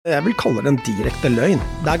Jeg vil kalle det en direkte løgn.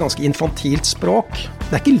 Det ganske infantilt språk.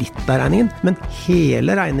 Det ikke litt av regningen, men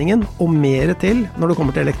hele regningen og mer til når det kommer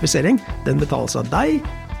til elektrifisering, den betales av deg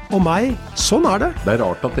og meg. Sånn det. Det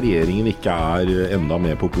rart at regjeringen ikke enda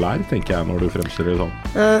mer populær, tenker jeg, når du fremstiller det sånn.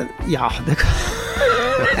 Ja,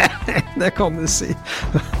 det kan du si.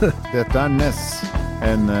 Dette Ness,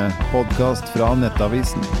 en podcast fra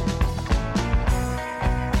Nettavisen.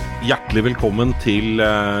 Hjertelig velkommen til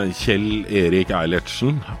Kjell Erik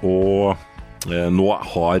Eilertsen, og nå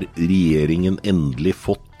har regjeringen endelig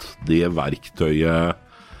fått det verktøyet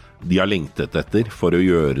de har lengtet etter for å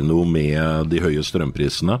gjøre noe med de høye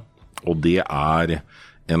strømprisene, og det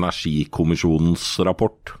Energikommisjonens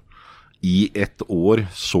rapport. I et år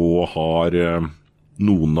så har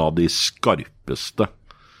noen av de skarpeste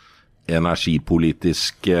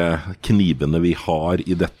energipolitiske knivene vi har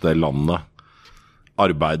i dette landet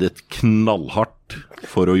arbeidet knallhardt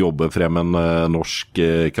for å jobbe frem en norsk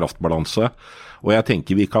kraftbalanse. Og jeg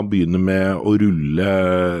tenker vi kan begynne med å rulle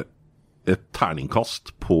et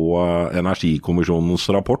terningskast på Energikommisjonens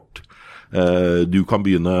rapport. Du kan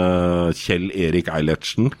begynne, Kjell Erik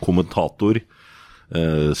Eilertsen, kommentator,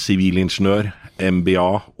 sivilingeniør, MBA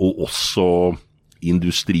og også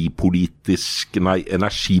energipolitisk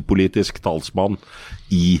talsmann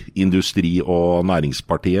i Industri- og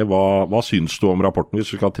Næringspartiet. Hva synes du om rapporten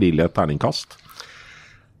hvis du skal trille et terningkast?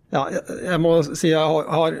 Ja, jeg må si jeg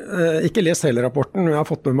har ikke lest hele rapporten, men jeg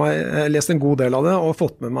har fått med meg, lest en god del av det og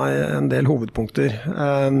fått med meg en del hovedpunkter.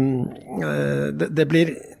 Det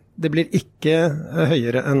blir ikke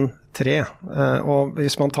høyere enn 3, og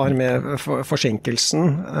hvis man tar med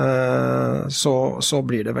forsinkelsen, så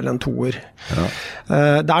blir det vel en 2. Ja.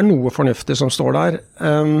 Det noe fornuftig som står der.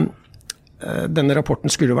 Denne rapporten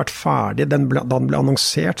skulle vært ferdig, da den ble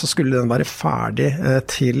annonsert, så skulle den være ferdig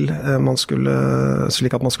til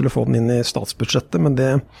slik at man skulle få den inn i statsbudsjettet, men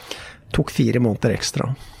det tok 4 måneder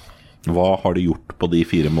ekstra. Hva har de gjort på de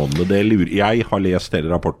 4 månedene? Jeg har lest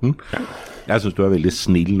hele rapporten. Jeg synes du veldig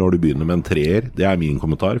snill når du begynner med en 3. Det min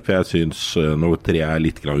kommentar, for jeg synes når 3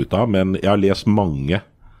 litt grann ut av, men jeg har lest mange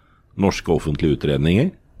norske offentlige utredninger,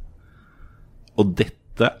 og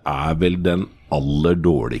dette vel den aller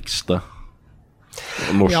dårligste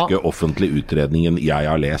norske offentlige utredningen jeg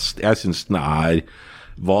har lest. Jeg synes den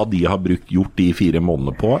hva de har gjort de 4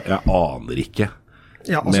 månedene på, jeg aner ikke.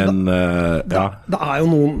 Ja, altså men det jo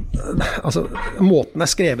noen, altså måten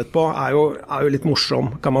skrevet på jo litt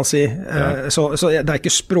morsom, kan man si. Så det ikke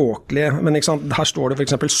språklig, men ikke sant? Her står det for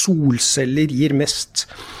eksempel solceller gir mest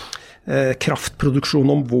kraftproduksjon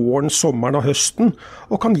om våren, sommeren og høsten,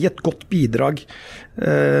 og kan gi et godt bidrag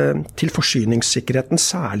til forsyningssikkerheten,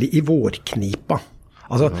 særlig i vårknipa.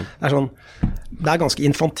 Altså, det ganske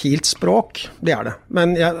infantilt språk, det det.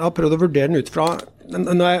 Men jeg har prøvd å vurdere den ut fra,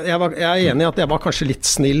 jeg enig i at jeg var kanskje litt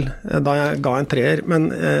snill da jeg ga en 3, men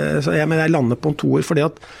jeg lander på en 2, fordi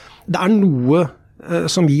at det noe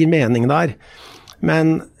som gir mening der.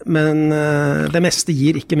 Men det meste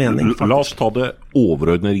gir ikke mening, faktisk. La oss ta det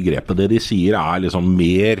overordnede grepet. Det de sier liksom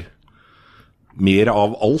mer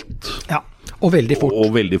av alt. Ja, og veldig fort.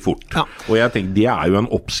 Og veldig fort. Ja. Og jeg tenker, det jo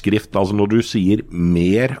en oppskrift. Altså når du sier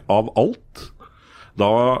mer av alt,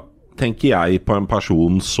 da tenker jeg på en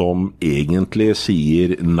person som egentlig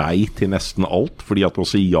sier nei til nesten alt, fordi at å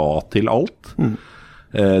si ja til alt,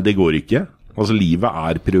 det går ikke. Altså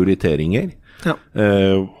livet prioriteringer. Ja.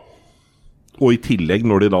 Og i tillegg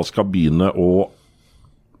når de da skal begynne å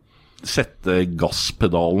sette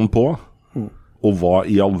gasspedalen på, og hva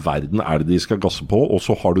i all verden det de skal gasse på, og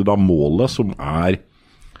så har du da målet som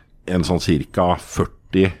en sånn cirka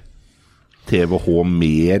 40 TWh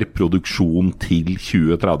mer produksjon til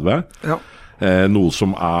 2030. Ja. Noe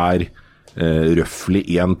som røftlig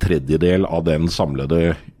 1/3 av den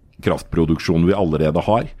samlede kraftproduksjonen vi allerede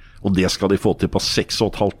har. Og det skal de få til på 6,5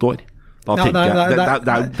 år. Da tenker jeg,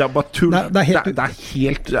 det bare tull. Det helt,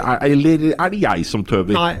 eller det jeg som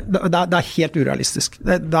tøver? Nei, det helt urealistisk.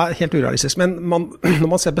 Det helt urealistisk. Men når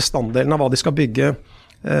man ser bestanddelen av hva de skal bygge,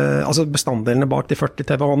 altså bestanddelene bak de 40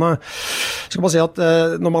 TWh-ene, så kan man si at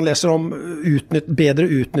når man leser om bedre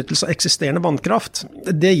utnyttelse av eksisterende vannkraft,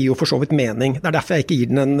 det gir jo for så vidt mening. Det derfor jeg ikke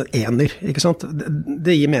gir den en 1, ikke sant?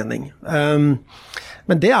 Det gir mening.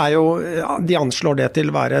 Men det jo, de anslår det til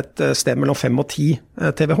å være et sted mellom 5 og 10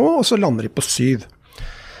 TWh, og så lander de på 7.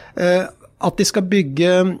 At de skal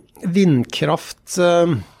bygge vindkraft,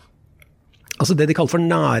 altså det de kaller for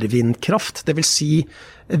nærvindkraft, det vil si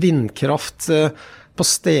vindkraft på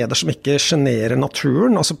steder som ikke genererer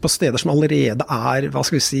naturen, altså på steder som allerede hva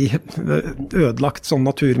skal vi si, ødelagt sånn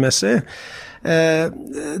naturmessig.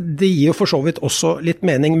 Det gir jo for så vidt også litt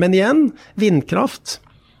mening, men igjen, vindkraft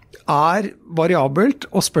variabelt,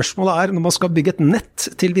 og spørsmålet når man skal bygge et nett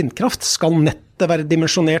til vindkraft, skal nettet være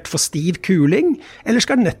dimensjonert for stiv kuling, eller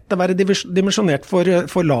skal nettet være dimensjonert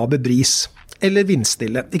for laber bris, eller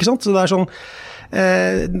vindstille, ikke sant? Så det sånn,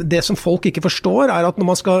 det som folk ikke forstår at når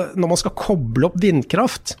man skal koble opp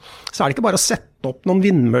vindkraft, så det ikke bare å sette opp noen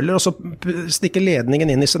vindmøller og så stikke ledningen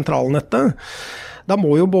inn i sentralnettet. Da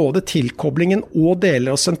må jo både tilkoblingen og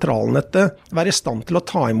deler av sentralnettet være i stand til å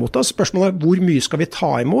ta imot det. Spørsmålet hvor mye skal vi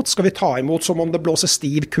ta imot? Skal vi ta imot som om det blåser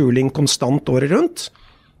stiv kuling konstant året rundt?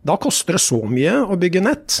 Da koster det så mye å bygge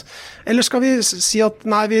nett. Eller skal vi si at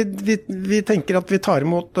nei, vi tenker at vi tar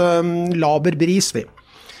imot laber bris, vi.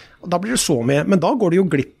 Og da blir det så mye, men da går det jo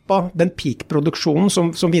glipp av den peak-produksjonen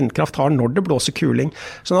som vindkraft har når det blåser kuling.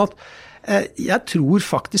 Sånn at jeg tror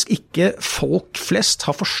faktisk ikke folk flest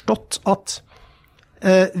har forstått at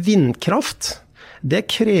vindkraft, det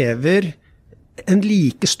krever en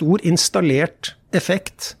like stor installert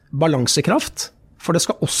effekt, balansekraft, for det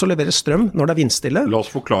skal også levere strøm når det vindstille. La oss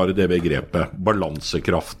forklare det begrepet,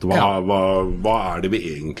 balansekraft. Hva det vi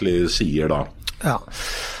egentlig sier da? Ja,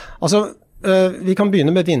 altså vi kan begynne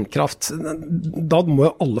med vindkraft. Da må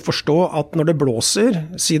jo alle forstå at når det blåser,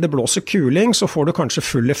 si det blåser kuling, så får du kanskje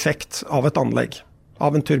full effekt av et anlegg,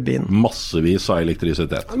 av en turbin. Massevis av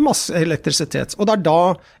elektrisitet. Masse elektrisitet. Og det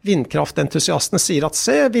da vindkraftentusiastene sier at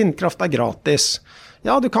se, vindkraft gratis.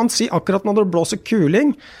 Ja, du kan si akkurat når det blåser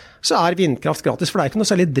kuling, så vindkraft gratis, for det ikke noe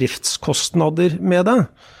særlig driftskostnader med det.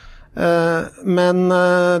 Men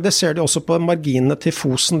det ser de også på marginene til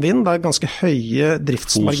Fosen Vind. Det ganske høye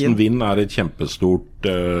driftsmarginer. Fosen Vind et kjempestort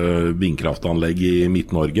vindkraftanlegg i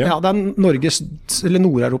Midt-Norge. Ja, det Norges, eller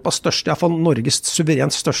Nord-Europas største, i hvert fall Norges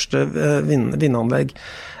suverent største vindanlegg.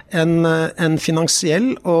 En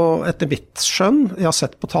finansiell, og etter mitt skjønn, jeg har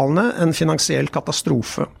sett på tallene, en finansiell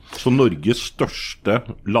katastrofe. Så Norges største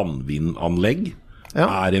landvindanlegg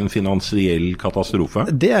en finansiell katastrofe?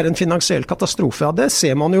 Det en finansiell katastrofe, ja. Det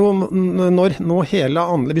ser man jo når nå hele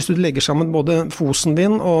anlegg, hvis du legger sammen både Fosen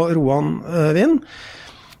Vind og Roan Vind,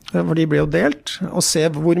 hvor de ble jo delt, og se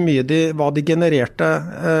hvor mye hva de genererte.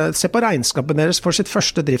 Se på regnskapet deres for sitt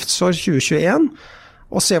første driftsår 2021,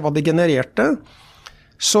 og se hva de genererte.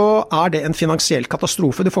 Så det en finansiell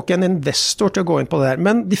katastrofe. Du får ikke en investor til å gå inn på det her,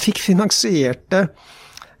 men de fikk finansiert det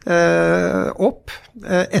opp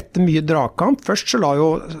etter mye dragkamp. Først så la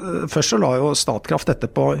jo Statkraft dette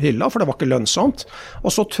på hylla, for det var ikke lønnsomt. Og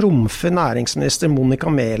så trumfer næringsminister Monica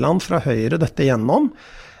Mæland fra Høyre dette gjennom.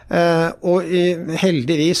 Og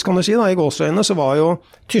heldigvis, kan du si da, i gåseøyne, så var jo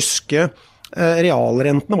tyske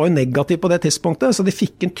realrentene var jo negativ på det tidspunktet, så de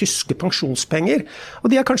fikk inn tyske pensjonspenger.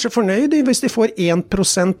 Og de kanskje fornøyd hvis de får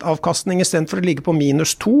 1% avkastning i stedet for å ligge på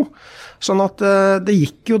 -2. Sånn at det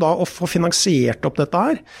gikk jo da å få finansiert opp dette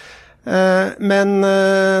her. Men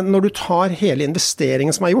når du tar hele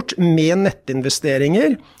investeringen som gjort, med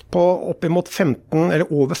nettinvesteringer på oppimot 15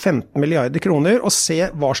 eller over 15 milliarder kroner, og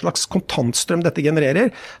se hva slags kontantstrøm dette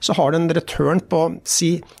genererer, så har det en return på,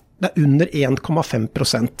 si, det under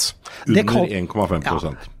 1,5%. Under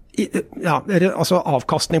 1,5%? Ja, altså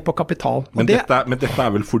avkastning på kapital. Men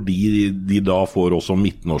dette vel fordi de da får også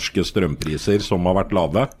midtnorske strømpriser som har vært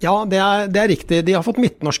lave? Ja, det riktig. De har fått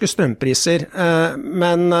midtnorske strømpriser,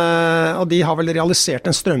 og de har vel realisert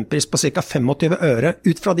en strømpris på ca. 25 øre,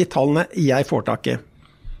 ut fra de tallene jeg får tak i.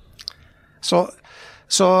 Så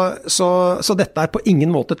dette på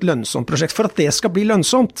ingen måte et lønnsomt prosjekt. For at det skal bli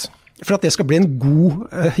lønnsomt, for at det skal bli en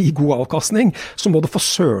god avkastning, så må du få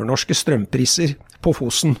sørnorske strømpriser på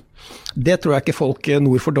Fosen. Det tror jeg ikke folk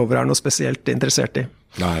nord for Dovre noe spesielt interessert i.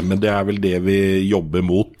 Nei, men det vel det vi jobber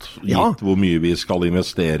mot, gitt hvor mye vi skal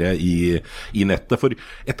investere i nettet. For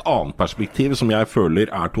et annet perspektiv som jeg føler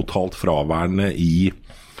totalt fraværende i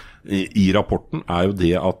rapporten, jo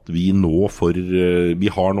det at vi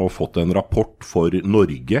har nå fått en rapport for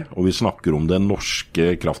Norge, og vi snakker om den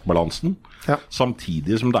norske kraftbalansen. Ja.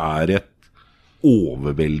 Samtidig som det et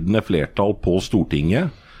overveldende flertall på Stortinget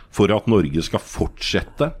for at Norge skal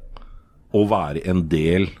fortsette å være en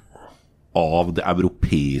del av det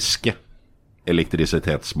europeiske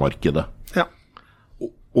elektrisitetsmarkedet. Ja.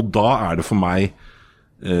 Og da det for meg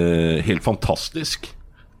helt fantastisk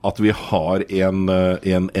at vi har en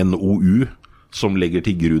NOU som legger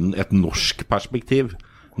til grunn et norsk perspektiv,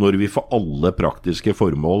 når vi for alle praktiske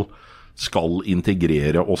formål skal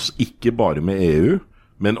integrere oss ikke bare med EU,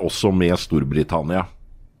 men også med Storbritannia.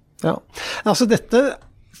 Ja, altså dette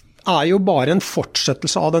jo bare en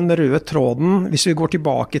fortsettelse av den røde tråden, hvis vi går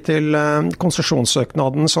tilbake til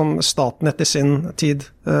konsesjonssøknaden som staten etter sin tid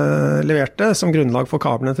leverte, som grunnlag for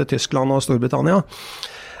kablene til Tyskland og Storbritannia.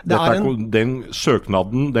 Den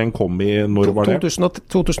søknaden, den kom i, når var det?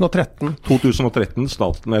 2013. 2013,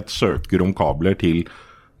 Statnett søker om kabler til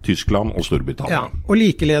Tyskland og Storbritannia. Ja, og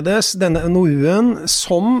likeledes denne NOU-en,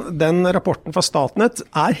 som den rapporten fra Statnett,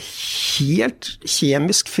 helt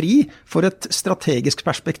kjemisk fri for et strategisk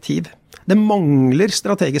perspektiv. Det mangler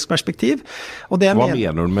strategisk perspektiv. Og det Hva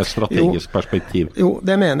mener du med strategisk perspektiv? Jo,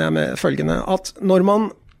 det mener jeg med følgende, at når man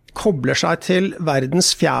kobler seg til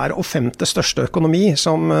verdens 4. og 5. største økonomi,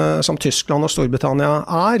 som Tyskland og Storbritannia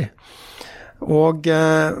og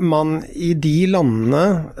man i de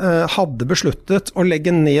landene hadde besluttet å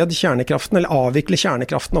legge ned kjernekraften, eller avvikle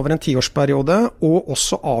kjernekraften over en 10-årsperiode, og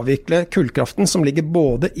også avvikle kullkraften, som ligger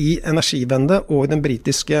både i energivendet og i den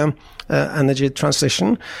britiske energy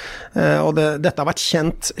transition. Og dette har vært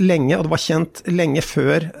kjent lenge, og det var kjent lenge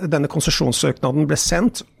før denne konsesjonssøknaden ble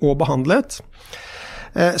sendt og behandlet.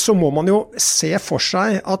 Så må man jo se for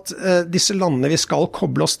seg at disse landene vi skal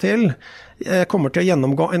koble oss til, kommer til å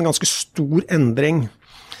gjennomgå en ganske stor endring.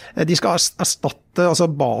 De skal erstatte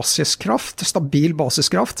basiskraft, stabil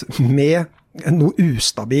basiskraft, med noe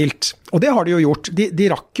ustabilt. Og det har de jo gjort. De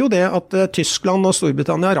rakk jo det at Tyskland og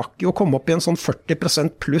Storbritannia rakk jo å komme opp i en sånn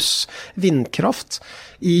 40% pluss vindkraft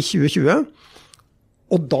i 2020,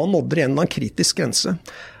 og da nådde de en kritisk grense.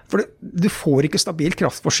 For du får ikke stabil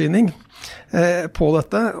kraftforsyning på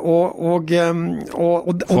dette.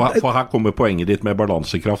 For her kommer poenget ditt med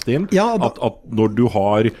balansekraft inn. Ja, at når du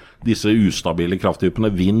har disse ustabile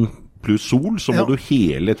krafttypene, vind pluss sol, så må du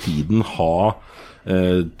hele tiden ha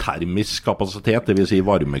termisk kapasitet, det vil si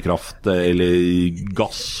varmekraft eller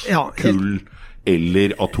gass, kull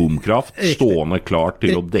eller atomkraft, stående klart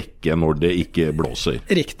til å dekke når det ikke blåser.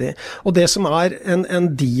 Riktig. Og det som en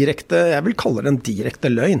direkte, jeg vil kalle det en direkte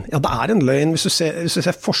løgn. Ja, det en løgn hvis du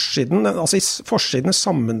ser forsiden, i forsiden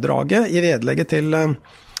sammendraget i vedlegget til,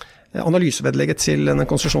 analysevedlegget til denne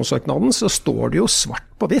konsesjonssøknaden, så står det jo svart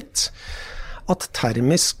på hvitt at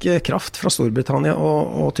termisk kraft fra Storbritannia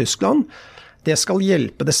og Tyskland, det skal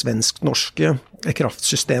hjelpe det svensk-norske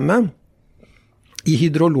kraftsystemet i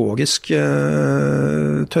hydrologisk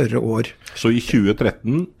tørre år. Så i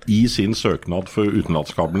 2013, i sin søknad for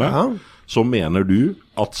utenlandskablene, så mener du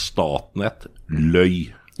at Statnett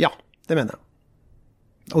løy? Ja, det mener jeg.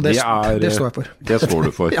 Og det står jeg for. Det står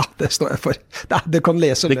du for? Ja, det står jeg for. Det kan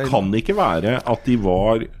lese løgn. Det kan ikke være at de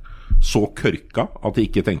var så kørka at de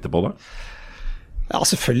ikke tenkte på det? Ja,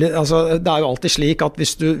 selvfølgelig. Det jo alltid slik at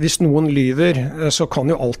hvis noen lyver, så kan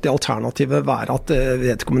jo alltid alternativet være at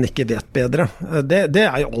vedkommende ikke vet bedre. Det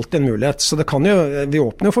jo alltid en mulighet. Så vi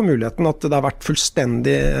åpner jo for muligheten at det har vært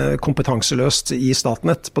fullstendig kompetanseløst i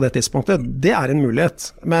Statnett på det tidspunktet. Det en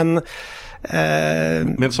mulighet. Men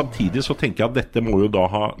samtidig så tenker jeg at dette må jo da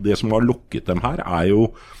det som har lukket dem her,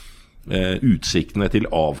 jo utsiktene til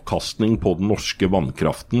avkastning på den norske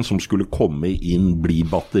vannkraften som skulle komme inn, bli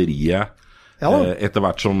batteriet. Etter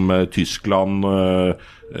hvert som Tyskland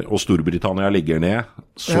og Storbritannia ligger ned,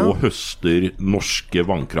 så høster norske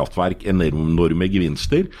vannkraftverk enorme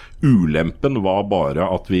gevinster. Ulempen var bare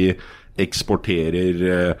at vi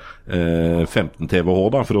eksporterer 15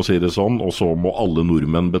 TWh, for å si det sånn, og så må alle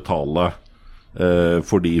nordmenn betale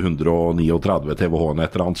for de 139 TWh et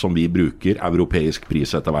eller annet som vi bruker, europeisk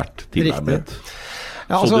pris etter hvert tilnærmet.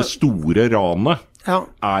 Så det store ranet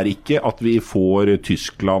ikke at vi får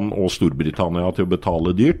Tyskland og Storbritannia til å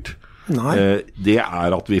betale dyrt. Nei. Det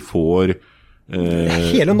at vi får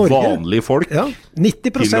vanlige folk 90%,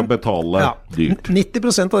 til å betale dyrt.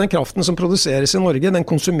 90% av den kraften som produseres i Norge, den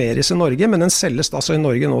konsumeres i Norge, men den selges altså i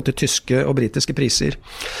Norge nå til tyske og britiske priser.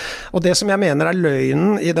 Og det som jeg mener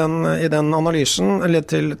løgnen i den analysen, eller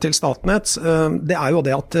til Statnett, det jo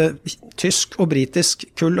det at tysk og britisk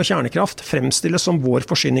kull og kjernekraft fremstilles som vår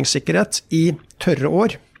forsyningssikkerhet i tørre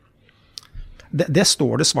år. Det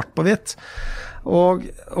står det svart på hvitt. Og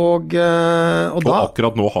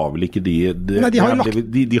akkurat nå har vel ikke de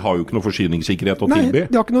har jo ikke noe forsyningssikkerhet å tilby. Nei,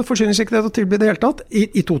 de har ikke noe forsyningssikkerhet å tilby i det hele tatt.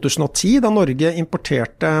 I 2010, da Norge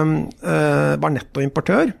var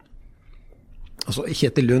nettoimportør, altså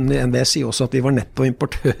Kjetil Lund i NVE sier også at vi var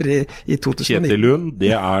nettoimportør i 2009. Kjetil Lund,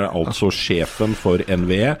 det altså sjefen for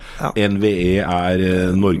NVE. NVE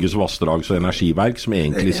Norges vassdrags- og energiverk, som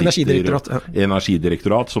egentlig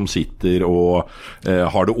Energidirektorat, som sitter og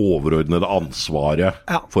har det overordnede ansvaret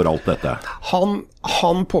for alt dette.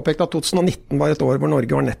 Han påpekte at 2019 var et år hvor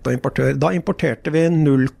Norge var nettoimportør. Da importerte vi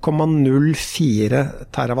 0,04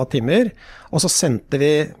 terawattimer, og så sendte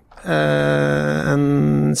vi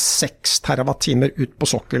 6 terawattimer ut på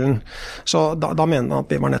sokkelen. Så da mener han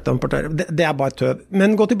at vi var nettoimportør. Det bare tøv.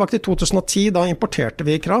 Men gå tilbake til 2010, da importerte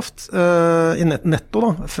vi kraft i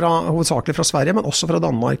netto, hovedsakelig fra Sverige, men også fra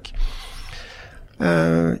Danmark.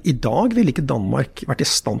 I dag ville ikke Danmark vært i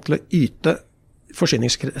stand til å yte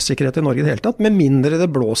forsyningssikkerhet i Norge i det hele tatt, med mindre det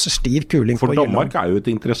blåser stiv kuling på Jylland. For Danmark er jo et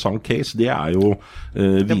interessant case. Det er jo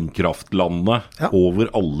vindkraftlandet over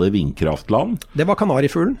alle vindkraftland. Det var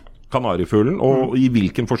kanarifuglen. Kanarifuglen, og i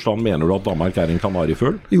hvilken forstand mener du at Danmark er en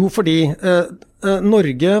kanarifugl? Jo, fordi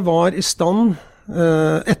Norge var i stand,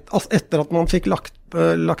 etter at man fikk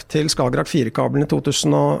lagt til Skagerrak 4-kabelen i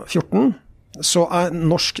 2014, så er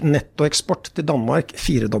norsk nettoeksport til Danmark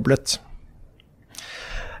 4-doblet.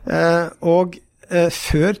 Og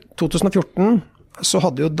før 2014 så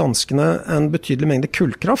hadde jo danskene en betydelig mengde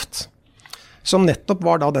kullkraft, som nettopp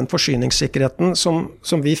var da den forsyningssikkerheten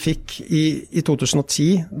som vi fikk i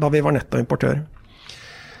 2010, da vi var nettoimportør.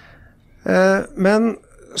 Men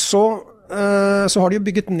så har de jo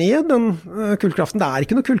bygget ned den kullkraften. Det er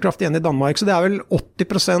ikke noe kullkraft igjen i Danmark, så det er vel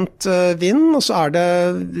 80% vind, og så er det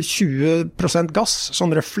 20% gass,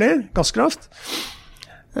 sånn røffelig, gasskraft.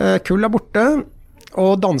 Kull er borte.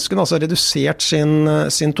 Og danskene har altså redusert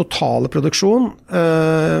sin totale produksjon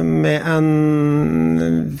med en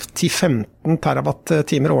 10-15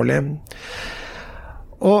 terawatt-timer årlig.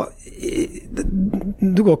 Og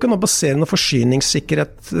det går ikke an å basere noe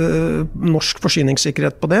forsyningssikkerhet, norsk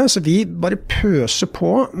forsyningssikkerhet på det, så vi bare pøser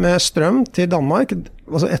på med strøm til Danmark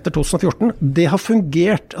altså etter 2014. Det har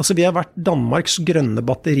fungert. Altså vi har vært Danmarks grønne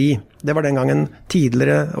batteri. Det var den gangen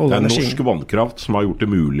tidligere olje- og energi. Det er norsk vannkraft som har gjort det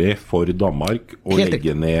mulig for Danmark å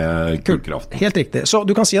legge ned kullkraft. Helt riktig. Så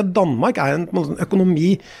du kan si at Danmark er en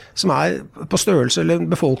økonomi som er på størrelse, eller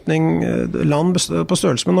befolkning, land på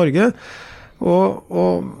størrelse med Norge. Og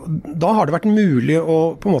da har det vært mulig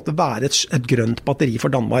å på en måte være et grønt batteri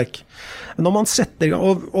for Danmark. Når man setter,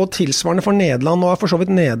 og tilsvarende for Nederland, nå har for så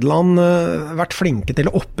vidt Nederland vært flinke til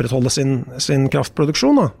å opprettholde sin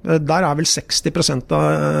kraftproduksjon. Der er vel 60%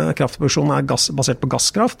 av kraftproduksjonen basert på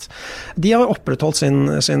gasskraft. De har opprettholdt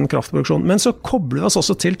sin kraftproduksjon. Men så kobler vi oss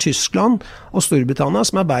også til Tyskland og Storbritannia,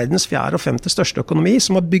 som er verdens 4. og 5. største økonomi,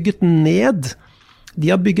 som har bygget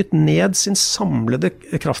ned sin samlede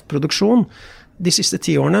kraftproduksjon de siste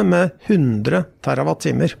 10 årene med 100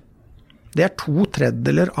 terawatt-timer. Det er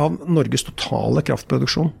 2/3 av Norges totale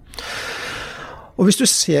kraftproduksjon. Og hvis du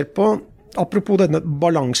ser på, apropos denne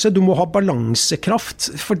balanse, du må ha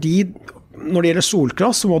balansekraft, fordi når det gjelder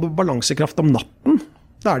solkraft, så må du ha balansekraft om natten.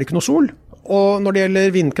 Da er det ikke noe sol. Og når det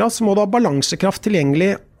gjelder vindkraft, så må du ha balansekraft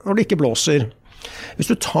tilgjengelig når det ikke blåser. Hvis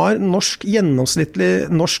du tar gjennomsnittlig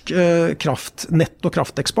norsk netto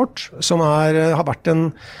krafteksport, som har vært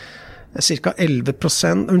ca.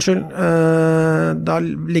 11%, det har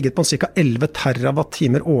ligget på ca. 11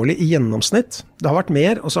 terawatt-timer årlig i gjennomsnitt. Det har vært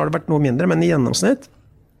mer, og så har det vært noe mindre, men i gjennomsnitt.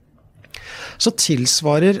 Så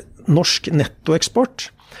tilsvarer norsk nettoeksport,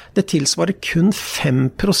 det tilsvarer kun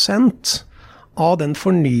 5% av den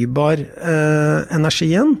fornybar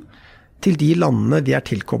energien til de landene vi er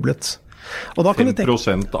tilkoblet.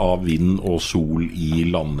 5% av vind og sol i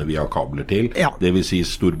landene vi har kabler til. Ja. Det vil si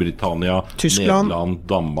Storbritannia, Tyskland, Nederland,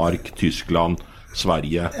 Danmark, Tyskland,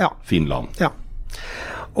 Sverige, Finland. Ja.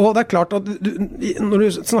 Og det er klart at når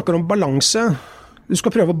du snakker om balanse, du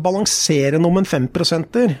skal prøve å balansere noe med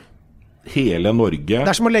 5%. Hele Norge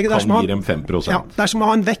kan gi dem 5%. Ja, det er som å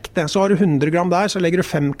ha en vekt. Så har du 100 gram der, så legger du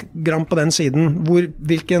 5 gram på den siden.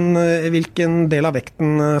 Hvilken del av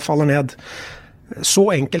vekten faller ned.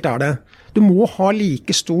 Så enkelt er det. Du må ha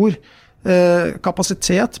like stor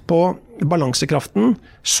kapasitet på balansekraften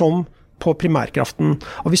som på primærkraften.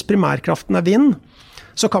 Og hvis primærkraften er vind,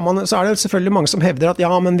 så er det selvfølgelig mange som hevder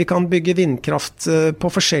at men vi kan bygge vindkraft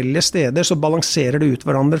på forskjellige steder, så balanserer det ut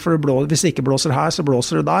hverandre, for hvis det ikke blåser her, så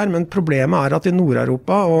blåser det der. Men problemet er at i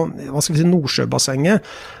Nord-Europa og Nordsjøbassenget,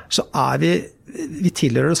 så vi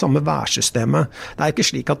tilhører det samme værsystemet. Det er ikke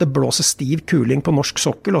slik at det blåser stiv kuling på norsk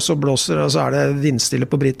sokkel, og så er det vindstille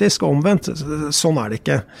på britisk, og omvendt. Sånn er det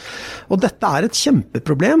ikke. Og dette er et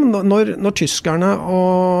kjempeproblem når tyskerne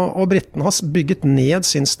og britene har bygget ned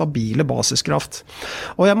sin stabile basiskraft.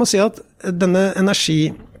 Og jeg må si at denne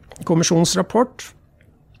Energikommisjonens rapport,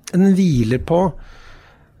 den hviler på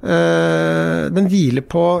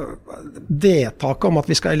vedtaket om at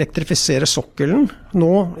vi skal elektrifisere sokkelen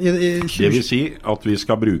nå i 20... Det vil si at vi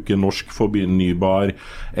skal bruke norsk fornybar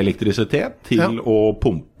elektrisitet til å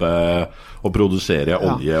pumpe og produsere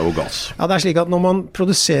olje og gass. Ja, det er slik at når man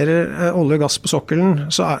produserer olje og gass på sokkelen,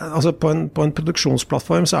 altså på en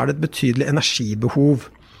produksjonsplattform, så er det et betydelig energibehov.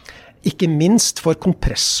 ikke minst for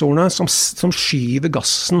kompressorene som skyver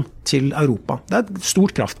gassen til Europa. Det et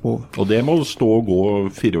stort kraftbehov. Og det må stå og gå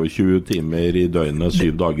 24 timer i døgnet,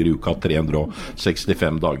 7 dager i uka,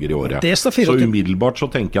 365 dager i året. Så umiddelbart så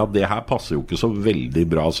tenker jeg at det her passer jo ikke så veldig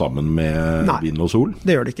bra sammen med vind og sol.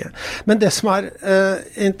 Det gjør det ikke. Men det som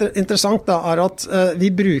interessant da, at vi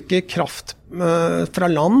bruker kraft fra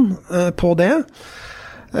land på det,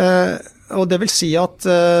 og det vil si at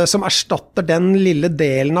som erstatter den lille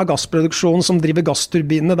delen av gassproduksjonen som driver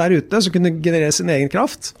gassturbinene der ute, som kunne generere sin egen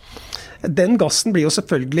kraft. Den gassen blir jo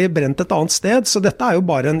selvfølgelig brent et annet sted, så dette jo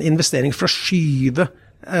bare en investering for å skyve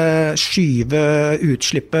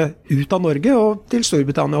utslippet ut av Norge og til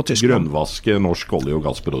Storbritannia og Tyskland. Grønnvaske norsk olje- og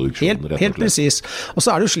gassproduksjon, rett og slett. Helt precis. Og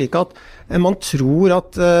så det jo slik at man tror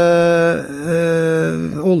at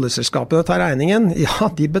oljeselskapene tar regningen.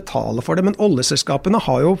 Ja, de betaler for det, men oljeselskapene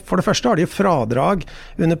har jo, for det første har de fradrag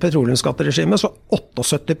under petroleumsskatteregimet, så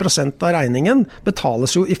 78% av regningen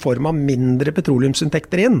betales jo i form av mindre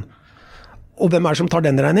petroleumsinntekter inn. Og hvem det som tar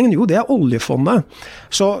den regningen? Jo, det oljefondet.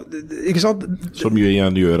 Så, ikke sant? Som jo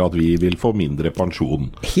igjen gjør at vi vil få mindre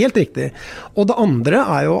pensjon. Helt riktig. Og det andre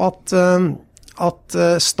jo at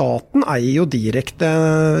staten eier jo direkte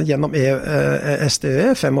gjennom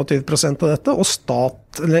SDØ 25% av dette, og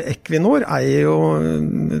Equinor eier jo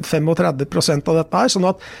 35% av dette her, sånn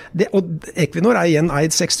at og Equinor igjen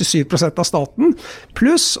eid 67% av staten,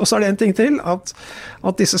 pluss, og så det en ting til, at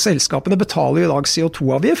disse selskapene betaler i dag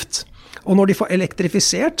CO2-avgift, og når de får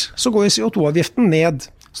elektrifisert, så går jo CO2-avgiften ned.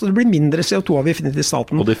 Så det blir mindre CO2-avgift inn til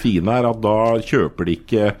staten. Og det fine at da kjøper de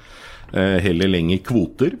ikke heller lenger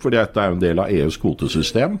kvoter, for dette jo en del av EUs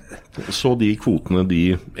kvotesystem. Så de kvotene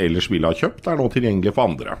de ellers ville ha kjøpt, nå tilgjengelige for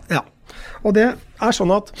andre. Ja, og det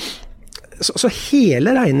sånn at så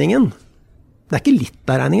hele regningen, det ikke litt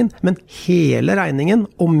av regningen, men hele regningen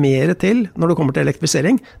og mer til når det kommer til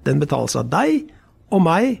elektrifisering, den betales av deg og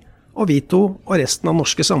meg, og vi to og resten av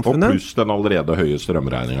norske samfunnet. Og pluss den allerede høye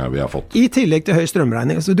strømregningen vi har fått. I tillegg til høy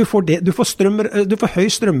strømregning. Så du får høy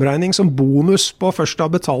strømregning som bonus på først å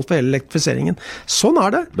ha betalt for hele elektrifiseringen. Sånn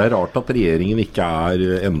det. Det rart at regjeringen ikke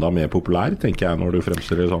enda mer populær, tenker jeg, når du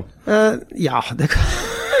fremstiller det sånn. Ja,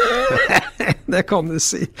 det kan du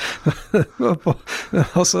si.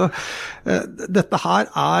 Altså, dette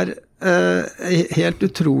her helt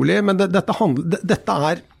utrolig, men dette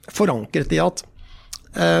forankret i at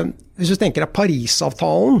hvis du tenker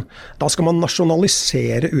Parisavtalen, da skal man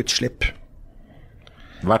nasjonalisere utslipp.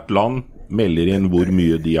 Hvert land melder inn hvor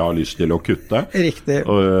mye de har lyst til å kutte. Riktig.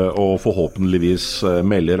 Og forhåpentligvis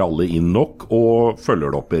melder alle inn nok og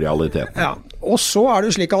følger det opp i realiteten. Ja, og så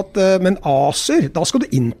det jo slik at, men ACER, da skal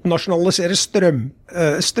du internasjonalisere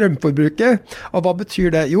strømforbruket. Og hva betyr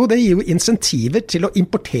det? Jo, det gir jo insentiver til å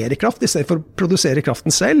importere kraft i stedet for å produsere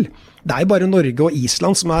kraften selv. Det jo bare Norge og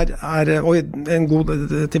Island som og en god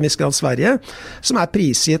til en viss grad Sverige, som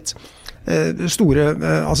prisgitt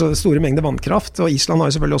store mengder vannkraft, og Island har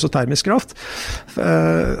jo selvfølgelig også termisk kraft.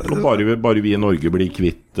 Og bare vi i Norge blir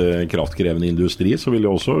kvitt kraftkrevende industri, så vil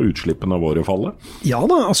jo også utslippene våre falle? Ja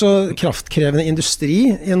da, kraftkrevende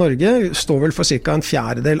industri i Norge står vel for ca.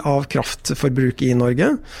 1/4 av kraftforbruket i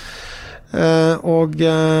Norge. Og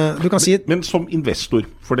du kan si... Men som investor,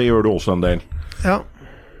 for det gjør du også en del. Ja.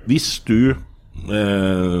 Hvis du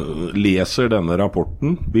leser denne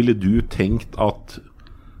rapporten, ville du tenkt at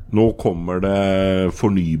nå kommer det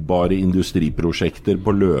fornybare industriprosjekter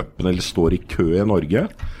på løpende eller står i kø i Norge?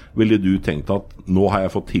 Ville du tenkt at nå har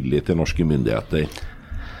jeg fått tillit til norske myndigheter?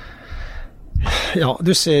 Ja,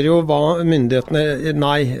 du ser jo hva myndighetene...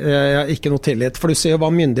 Nei, jeg har ikke noe tillit. For du ser jo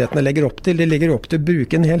hva myndighetene legger opp til. De legger opp til å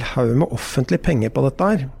bruke en hel haug med offentlige penger på dette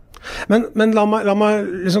her. Men la meg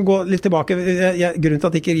liksom gå litt tilbake. Grunnen til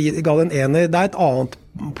at jeg ikke ga den ene, det et annet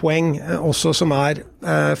poeng også som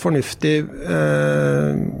fornuftig, i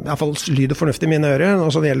hvert fall lyder fornuftig i mine ører,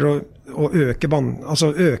 altså det gjelder å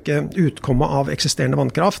øke utkommet av eksisterende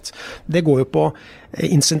vannkraft. Det går jo på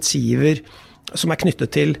insentiver som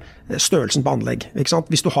knyttet til størrelsen på anlegg. Ikke sant?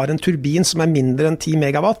 Hvis du har en turbin som mindre enn 10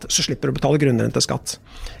 megawatt, så slipper du å betale grunnrenteskatt.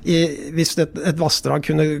 Hvis et vassdrag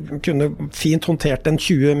kunne fint håndtert en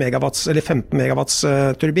 20 megawatts eller 15 megawatts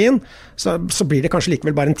turbin, så blir det kanskje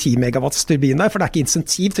likevel bare en 10 megawatts turbin der, for det ikke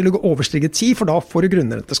insentiv til å overstige 10, for da får du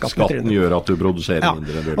grunnrenteskatt. Skatten gjør at du produserer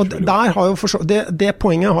mindre. Og der har jo det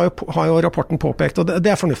poenget har jo rapporten påpekt, og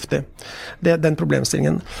det fornuftig, den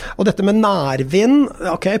problemstillingen. Og dette med nærvind,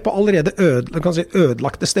 på allerede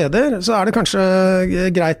ødelagte steder, så det kanskje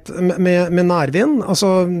greit med nærvind.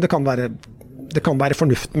 Altså, det kan være det kan være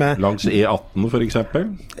fornuft med... Langs E18 for eksempel?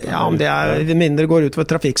 Ja, om det mindre går ut for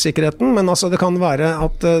trafikksikkerheten, men altså det kan være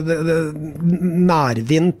at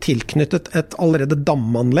nærvind tilknyttet et allerede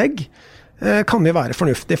dammanlegg kan jo være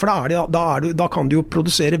fornuftig, for da kan du jo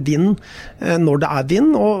produsere vind når det er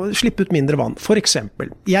vind, og slippe ut mindre vann, for eksempel.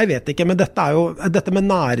 Jeg vet ikke, men dette med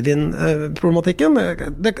nærvindproblematikken,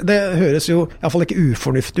 det høres jo i hvert fall ikke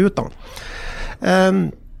ufornuftig ut da.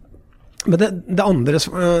 Men det andre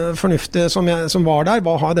fornuftige som var der,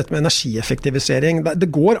 var dette med energieffektivisering. Det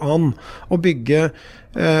går an å bygge,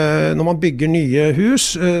 når man bygger nye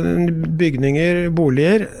hus, bygninger,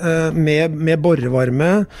 boliger, med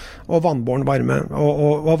borrevarme og vannbåren varme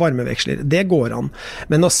og varmeveksler. Det går an.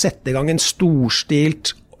 Men å sette i gang en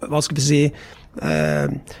storstilt, hva skal vi si,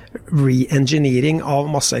 re-engineering av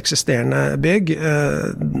masse eksisterende bygg,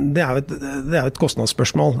 det er jo et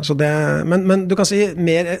kostnadsspørsmål. Så men du kan si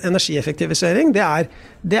mer energieffektivisering,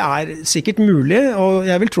 det er sikkert mulig, og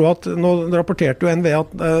jeg vil tro at nå rapporterte jo NVE at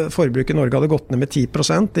forbruket i Norge hadde gått ned med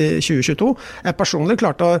 10% i 2022. Jeg personlig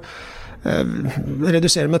klarte å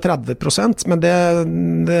redusere med 30%, men det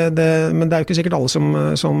er jo ikke sikkert alle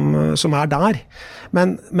som er der.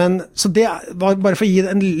 Så det var bare for å gi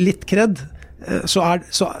det en litt kredd,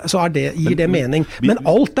 gir det mening. Men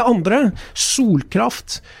alt det andre,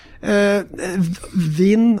 solkraft,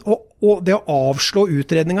 vind og det å avslå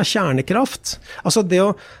utredning av kjernekraft, altså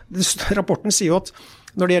rapporten sier jo at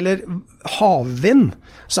når det gjelder havvind,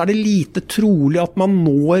 så er det lite trolig at man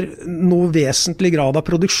når noe vesentlig grad av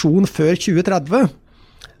produksjon før 2030.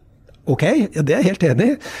 Ok, ja, det er jeg helt enig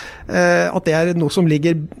i, at det er noe som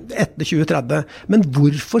ligger etter 2030. Men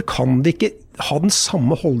hvorfor kan de ikke ha den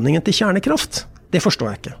samme holdningen til kjernekraft? Det forstår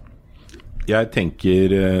jeg ikke. Jeg tenker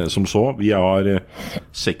som så, vi har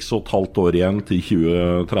 6,5 år igjen til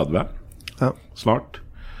 2030, snart.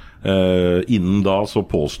 Innen da så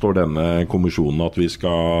påstår denne kommisjonen at vi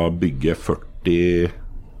skal bygge 40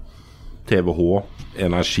 TWh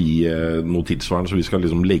energi, noe tilsvarende, så vi skal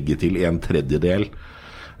liksom legge til 1/3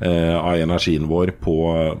 av energien vår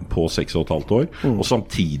på 6,5 år. Og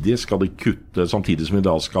samtidig skal de kutte, samtidig som vi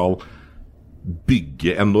da skal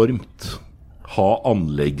bygge enormt, ha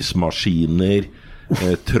anleggsmaskiner,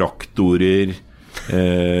 traktorer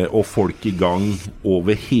og folk i gang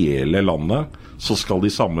over hele landet, så skal de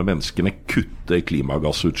samme menneskene kutte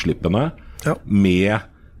klimagassutslippene med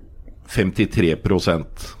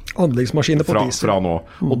 53% anleggsmaskiner på diesel fra nå.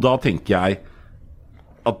 Og da tenker jeg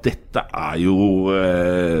at dette er jo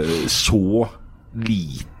så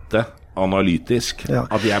lite analytisk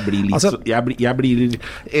at jeg blir litt jeg blir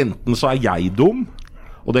enten så er jeg dum,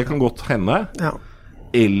 og det kan godt hende,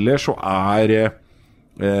 eller så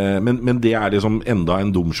men det er liksom enda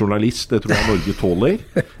en dum journalist, det tror jeg Norge tåler,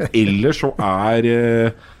 eller så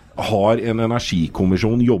har en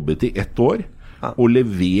energikommisjon jobbet i 1 år og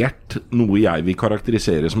levert noe jeg vil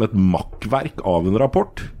karakterisere som et makkverk av en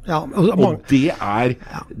rapport. Og det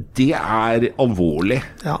er alvorlig.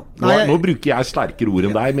 Nå bruker jeg sterkere ord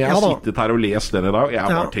enn deg, men jeg har sittet her og lest den i dag, og jeg har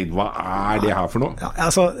bare tenkt, hva er det her for noe?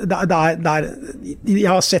 Jeg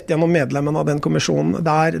har sett gjennom medlemmene av den kommisjonen,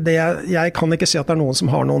 jeg kan ikke si at det er noen som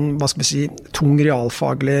har noen, hva skal vi si, tung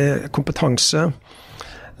realfaglig kompetanse,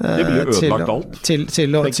 det blir jo ødelagt alt,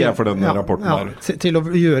 tenker jeg for den rapporten her. Til å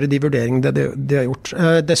gjøre de vurderingene de har gjort.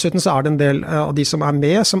 Dessuten så er det en del av de som er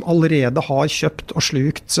med, som allerede har kjøpt og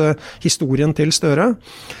slukt historien til Støre.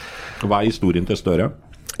 Hva er historien til Støre?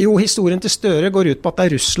 Jo, historien til Støre går ut på at det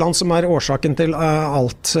er Russland som er årsaken til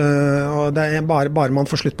alt. Og det er bare man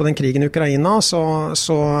får slutt på den krigen i Ukraina,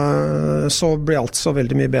 så blir alt så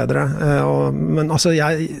veldig mye bedre. Men altså,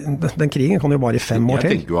 den krigen kan jo bare i 5 år til.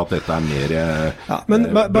 Jeg tenker jo at dette er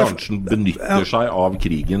mer bransjen benytter seg av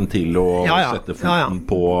krigen til å sette foten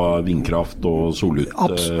på vindkraft og solut.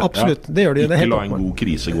 Absolutt, det gjør de. Ikke la en god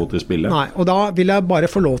krise gå til spillet. Nei, og da vil jeg bare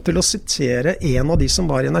få lov til å sitere en av de som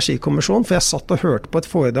var i Energikommisjonen, for jeg satt og hørte på et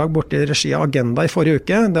foredrag borte i regi av Agenda i forrige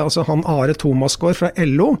uke. Det er altså han Are Thomasgaard fra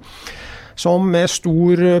LO, som med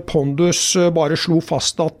stor pondus bare slo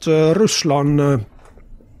fast at Russland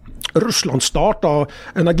startet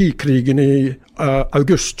energikrigen i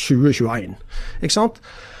august 2021. Ikke sant?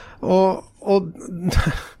 Og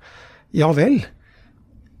ja vel,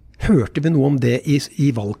 hørte vi noe om det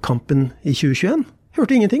i valgkampen i 2021?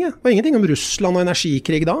 Hørte ingenting. Det var ingenting om Russland og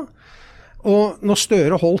energikrig da. Og når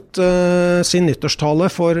Støre holdt sin nyttårstale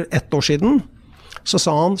for 1 år siden, så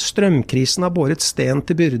sa han strømkrisen har båret sten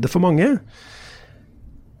til byrde for mange.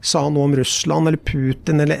 Sa han noe om Russland eller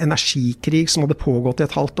Putin eller energikrig som hadde pågått i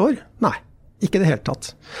 1,5 år? Nei, Ikke det helt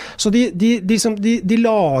tatt. Så de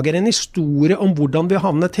lager en historie om hvordan vi har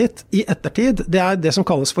havnet hit i ettertid. Det det som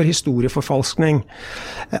kalles for historieforfalskning.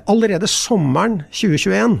 Allerede sommeren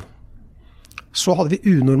 2021 så hadde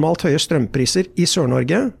vi unormalt høye strømpriser i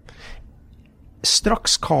Sør-Norge.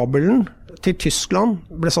 Straks kabelen til Tyskland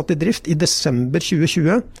ble satt i drift i desember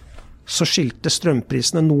 2020, så skilte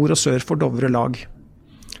strømprisene nord og sør for Dovre lag.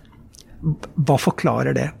 Hva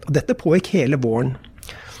forklarer det? Dette pågikk hele våren.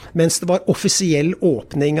 Mens det var offisiell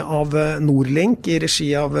åpning av Nordlink i regi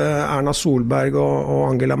av Erna Solberg og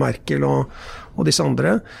Angela Merkel og disse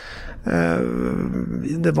andre.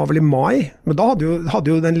 Det var vel i mai, men da hadde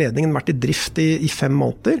jo den ledningen vært i drift i 5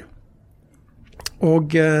 måneder.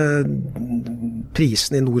 Og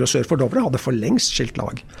prisen i nord og sør for Dovre hadde for lengst skilt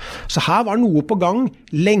lag. Så her var noe på gang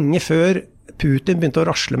lenge før Putin begynte å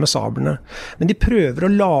rasle med sablene. Men de prøver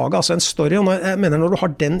å lage altså en story, og jeg mener når du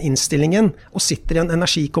har den innstillingen og sitter i en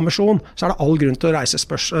energikommisjon, så det all grunn til å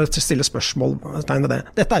stille spørsmål ved det.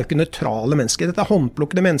 Dette jo ikke nøytrale mennesker, dette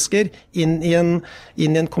håndplukkede mennesker inn i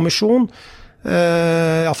en kommisjon,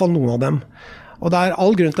 i hvert fall noen av dem. Og det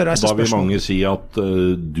all grunn til å reise spørsmål. Da vil mange si at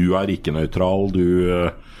du ikke nøytral, du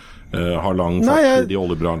har lang fartid i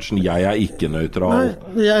oljebransjen. Jeg ikke nøytral.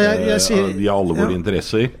 Nei, jeg sier, vi har alle våre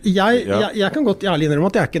interesser. Jeg kan godt ærlig innrømme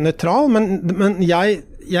at jeg ikke nøytral, men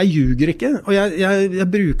jeg ljuger ikke. Og jeg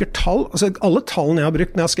bruker tall, altså alle tallene jeg har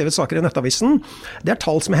brukt når jeg har skrevet saker i Nettavisen, det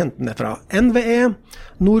tall som jeg henter ned fra NVE,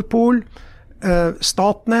 Nordpol,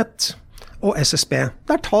 Statnett og SSB.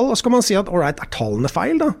 Det tall, og så kan man si at alright, tallene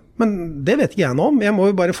feil da? Men det vet ikke jeg noe om. Jeg må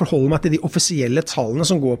jo bare forholde meg til de offisielle tallene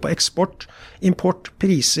som går på eksport, import,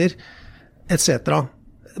 priser, etc.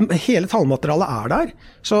 Hele tallmaterialet der.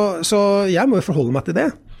 Så jeg må jo forholde meg til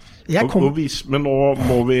det. Men nå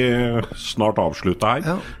må vi snart avslutte her.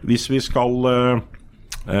 Ja. Hvis vi skal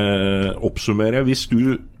oppsummere, hvis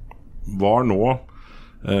du var nå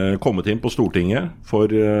kommet inn på Stortinget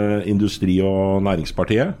for Industri- og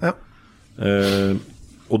Næringspartiet, ja.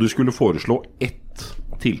 Og du skulle foreslå ett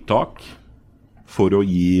tiltak for å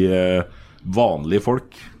gi vanlige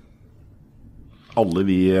folk, alle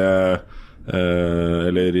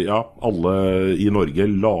alle i Norge,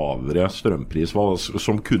 lavere strømpris,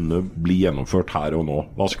 som kunne bli gjennomført her og nå.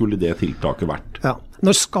 Hva skulle det tiltaket vært? Ja.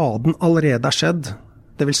 Når skaden allerede skjedd,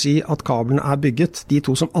 det vil si at kabelen bygget, de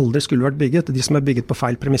 2 som aldri skulle vært bygget, de som bygget på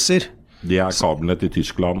feil premisser. Det kablene til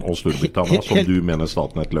Tyskland og Storbritannia som du mener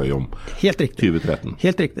Statnett løy om. Helt riktig. 2013.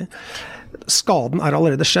 Helt riktig. Skaden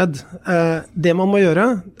allerede skjedd. Det man må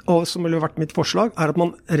gjøre, og som ville vært mitt forslag, at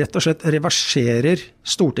man rett og slett reverserer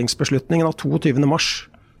stortingsbeslutningen av 22. mars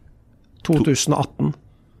 2018.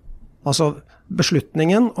 Altså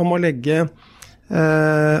beslutningen om å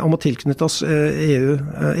om å tilknytte oss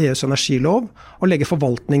EUs energilov og legge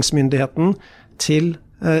forvaltningsmyndigheten til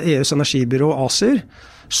EUs energibyrå ACER,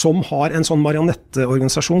 som har en sånn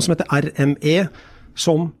marionetteorganisasjon som heter RME,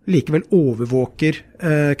 som likevel overvåker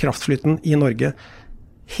kraftflyten i Norge.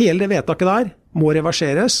 Hele det vedtaket der må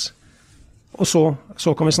reverseres, og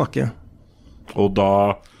så kan vi snakke. Og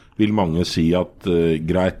da vil mange si at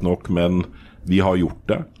greit nok, men vi har gjort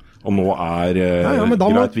det. Og nå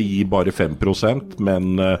greit vi gir bare 5%,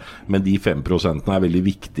 men de 5% veldig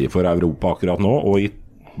viktige for Europa akkurat nå, og i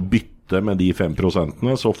bytte med de 5%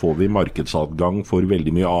 så får vi markedsadgang for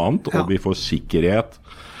veldig mye annet, og vi får sikkerhet,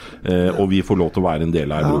 og vi får lov til å være en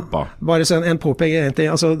del av Europa. Bare en påpeke en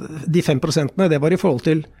ting, altså de 5% det var i forhold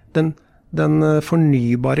til den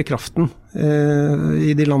fornybare kraften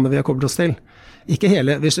i de landene vi har koblet oss til. Ikke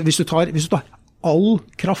hele, hvis du tar all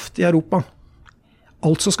kraft i Europa,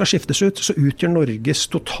 alt som skal skiftes ut, så utgjør Norges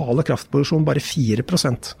totale kraftproduksjon bare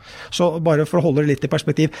 4%. Så bare for å holde det litt i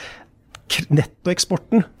perspektiv,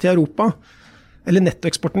 nettoeksporten til Europa, eller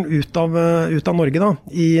nettoeksporten ut av Norge da,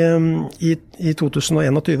 i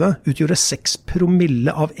 2021 utgjorde 6 promille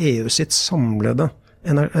av EU sitt samlede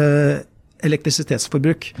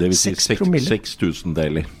elektrisitetsforbruk. Det vil si 6.000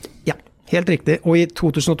 deler. Ja, helt riktig. Og i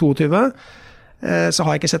 2022 så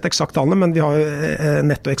har jeg ikke sett eksakt tallene, men vi har jo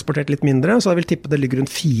nettoeksportert litt mindre, så jeg vil tippe det ligger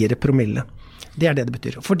rundt 4 promille. Det det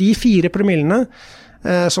betyr. For de 4 promillene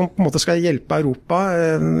som på en måte skal hjelpe Europa,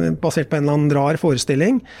 basert på en eller annen rar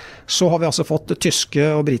forestilling, så har vi altså fått tyske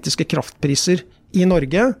og britiske kraftpriser i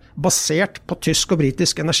Norge, basert på tysk og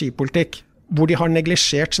britisk energipolitikk, hvor de har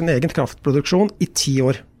neglisjert sin egen kraftproduksjon i 10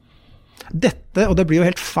 år. Dette, og det blir jo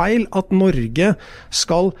helt feil, at Norge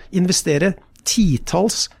skal investere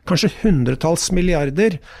titalls, kanskje hundretalls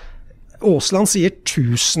milliarder, Aasland sier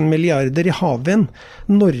 1000 milliarder i havvind.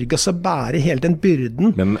 Norge skal bære hele den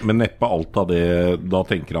byrden. Men neppe alt av det, da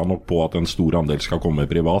tenker han nok på at en stor andel skal komme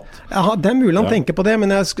privat. Ja, det mulig han tenker på det,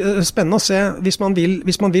 men det spennende å se. Hvis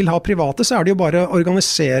man vil ha private, så det jo bare å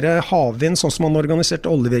organisere havvind sånn som man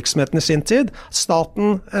organiserte oljevirksomheten i sin tid.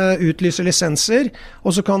 Staten utlyser lisenser,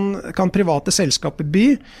 og så kan private selskaper by.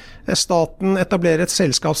 Staten etablerer et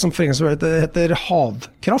selskap som for eksempel heter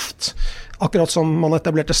Havkraft, akkurat som man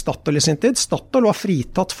etablerte Statoil i sin tid. Statoil var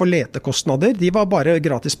fritatt for letekostnader, de var bare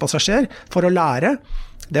gratis passasjer for å lære.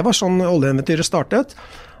 Det var sånn oljeeventyret startet.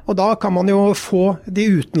 Og da kan man jo få de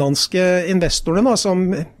utenlandske investorene, da, som,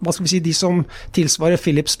 hva skal vi si, de som tilsvarer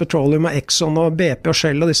Philips Petroleum og Exxon og BP og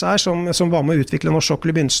Shell og disse her, som var med å utvikle norsk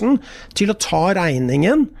sokkel i begynnelsen, til å ta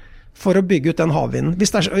regningen for å bygge ut den havvinden.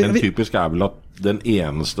 Men typisk vel at den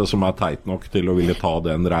eneste som teit nok til å ville ta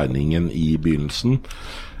den regningen i begynnelsen,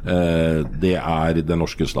 det den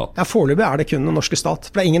norske stat. Ja, foreløpig det kun den norske stat.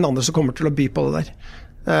 For det ingen andre som kommer til å by på det der.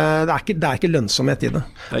 Det ikke lønnsomhet i det.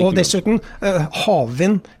 Og dessuten,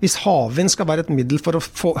 hvis havvind skal være et middel for å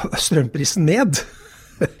få strømprisen ned,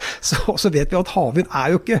 så vet vi at havvind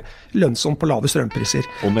jo ikke lønnsom på lave strømpriser.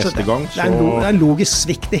 Og neste gang det en logisk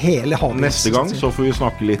svikt i hele havvind. Neste gang så får vi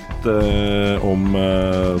snakke litt om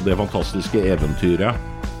det fantastiske eventyret,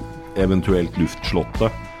 eventuelt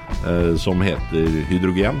luftslottet, som heter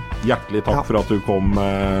hydrogen. Hjertelig takk for at du kom,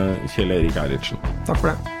 Kjell Erik Eilertsen. Takk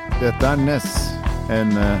for det. Dette Ness,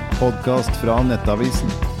 en podcast fra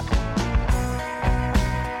Nettavisen.